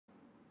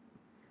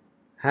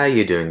How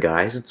you doing,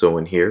 guys? It's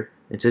Owen here,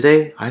 and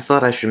today I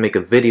thought I should make a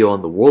video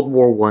on the World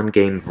War One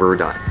game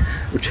Verdun,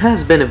 which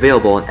has been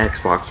available on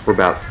Xbox for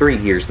about 3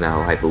 years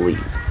now, I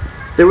believe.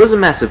 There was a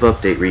massive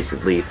update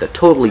recently that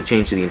totally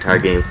changed the entire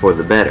game for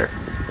the better,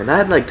 and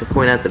I'd like to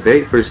point out the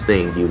very first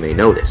thing you may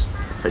notice: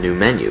 a new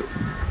menu.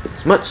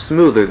 It's much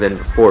smoother than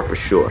before for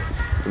sure,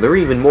 and there are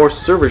even more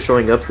servers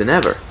showing up than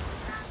ever.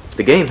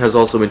 The game has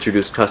also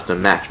introduced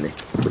custom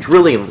matchmaking, which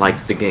really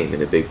enlightens the game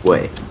in a big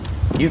way.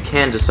 You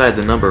can decide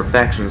the number of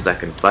factions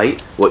that can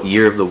fight, what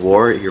year of the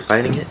war you're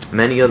fighting it,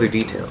 many other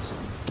details.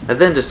 I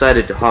then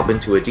decided to hop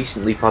into a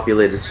decently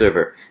populated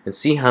server and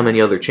see how many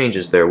other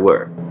changes there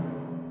were.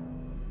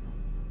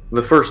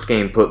 The first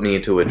game put me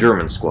into a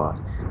German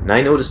squad, and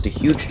I noticed a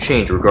huge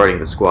change regarding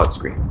the squad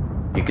screen.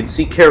 You can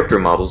see character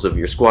models of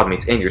your squad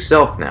mates and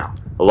yourself now,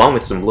 along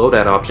with some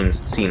loadout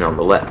options seen on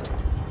the left.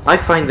 I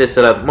find this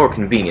setup more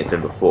convenient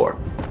than before.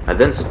 I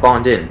then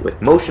spawned in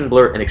with motion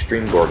blur and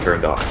extreme gore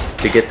turned on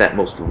to get that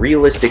most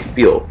realistic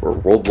feel for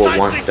World War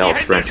One style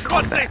trench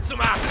combat.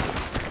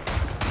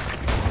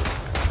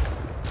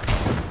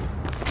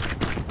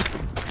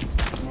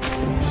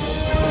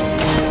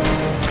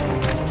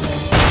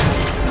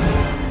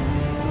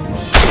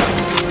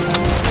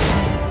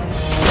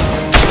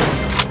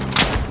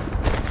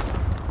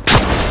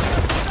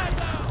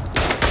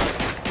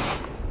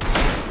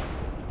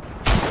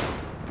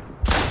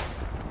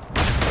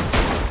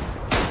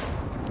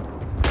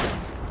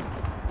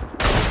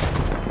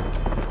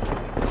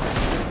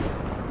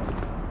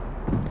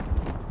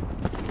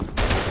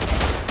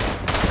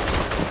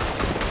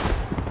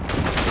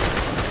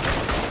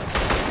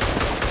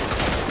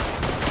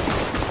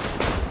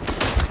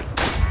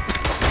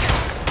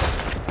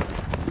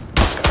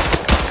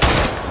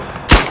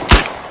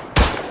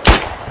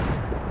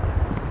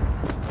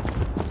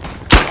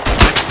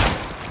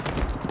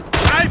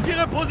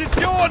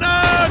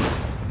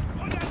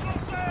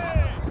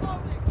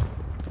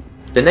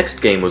 The next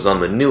game was on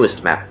the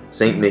newest map,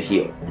 St.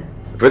 Michiel.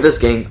 For this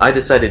game, I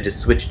decided to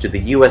switch to the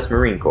US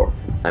Marine Corps.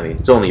 I mean,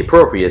 it's only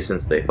appropriate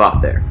since they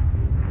fought there.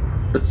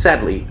 But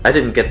sadly, I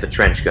didn't get the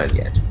trench gun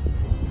yet.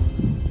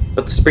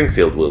 But the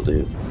Springfield will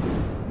do.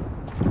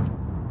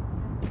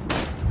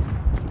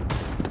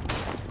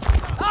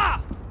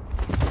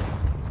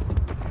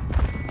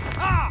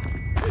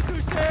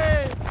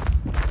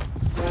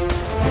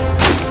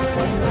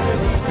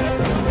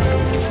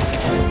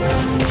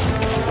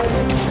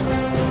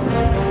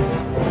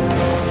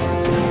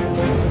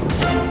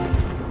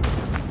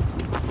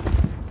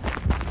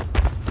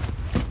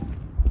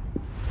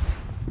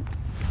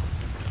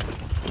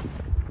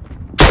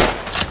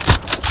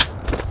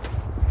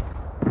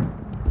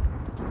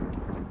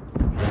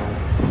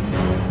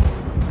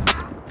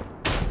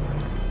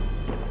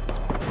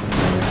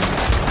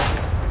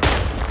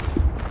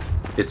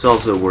 It's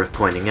also worth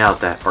pointing out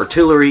that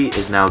artillery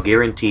is now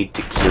guaranteed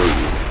to kill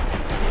you.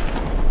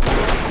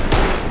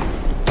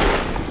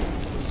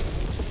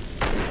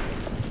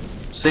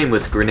 Same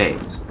with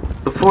grenades.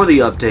 Before the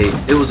update,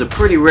 it was a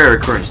pretty rare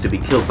occurrence to be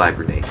killed by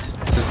grenades,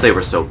 since they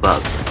were so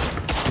bugged.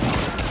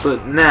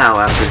 But now,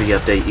 after the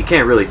update, you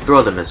can't really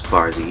throw them as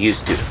far as you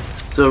used to,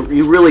 so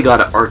you really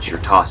gotta arch your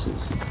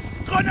tosses.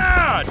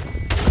 Grenade!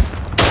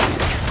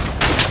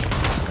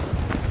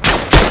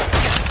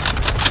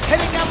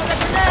 Hitting them with a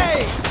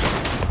grenade!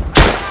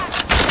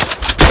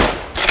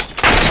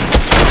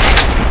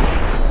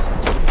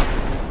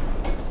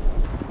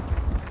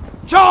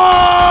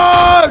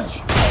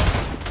 Charge!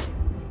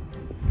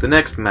 The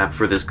next map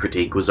for this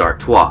critique was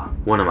Artois,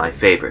 one of my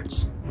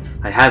favorites.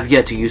 I have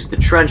yet to use the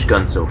trench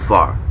gun so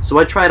far, so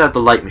I tried out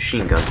the light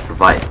machine guns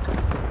provided.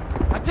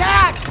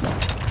 Attack!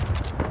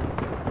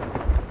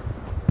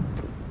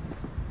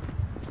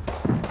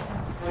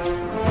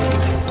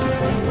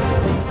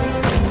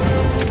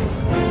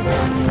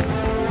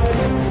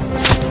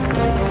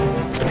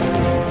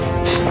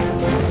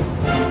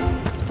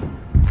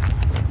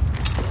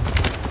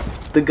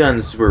 The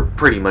guns were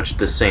pretty much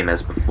the same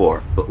as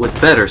before, but with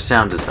better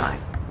sound design.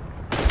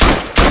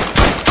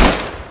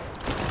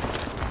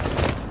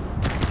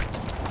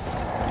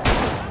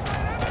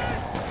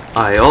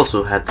 I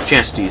also had the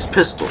chance to use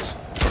pistols,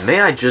 and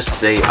may I just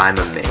say I'm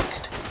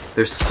amazed.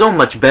 They're so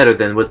much better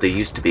than what they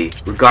used to be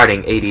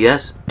regarding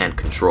ADS and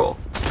control.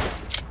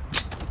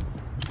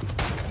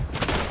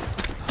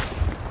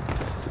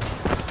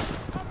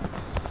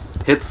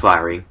 Hip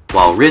firing,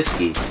 while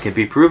risky, can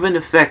be proven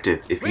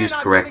effective if used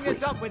correctly. We're not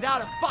giving us up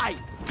without a fight.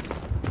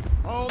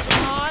 Hold the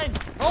line!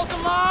 Hold the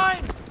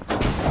line!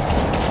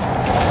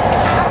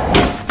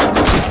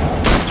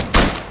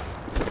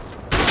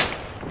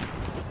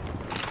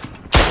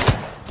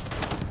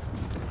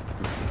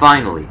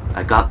 Finally,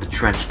 I got the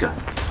trench gun.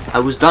 I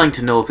was dying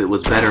to know if it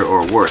was better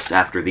or worse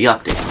after the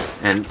update,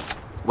 and,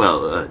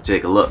 well,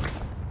 take a look.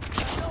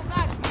 No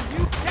match for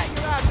you. Get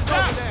your asses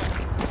over there!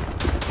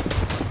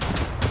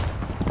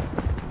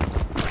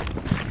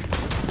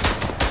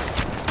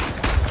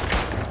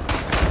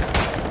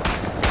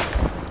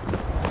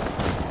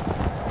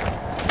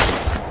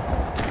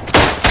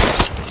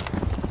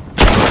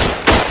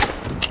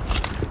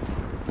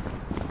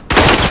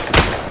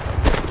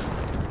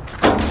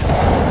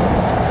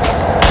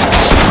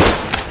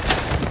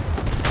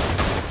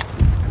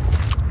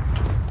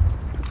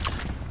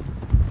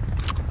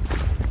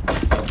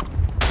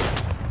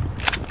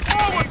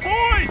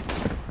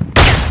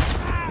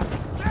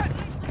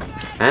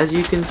 As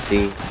you can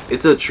see,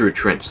 it's a true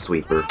trench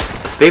sweeper,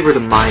 a favorite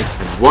of mine,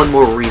 and one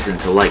more reason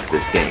to like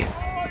this game.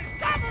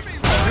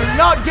 You're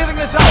not giving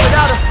us up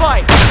without a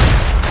fight!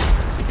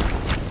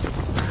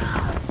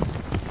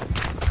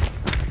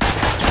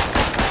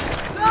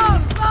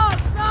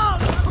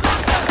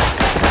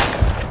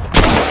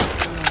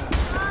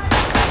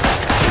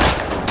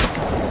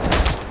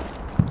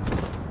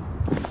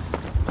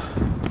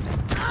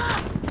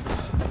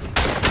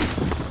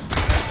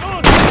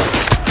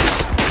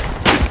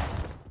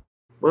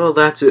 Well,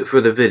 that's it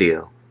for the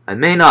video. I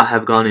may not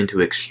have gone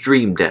into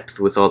extreme depth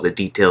with all the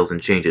details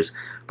and changes,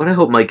 but I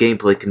hope my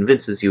gameplay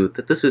convinces you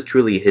that this is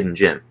truly a hidden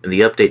gem, and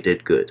the update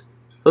did good.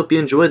 Hope you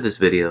enjoyed this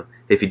video.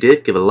 If you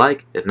did, give a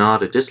like, if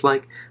not, a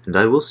dislike, and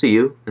I will see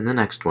you in the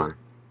next one.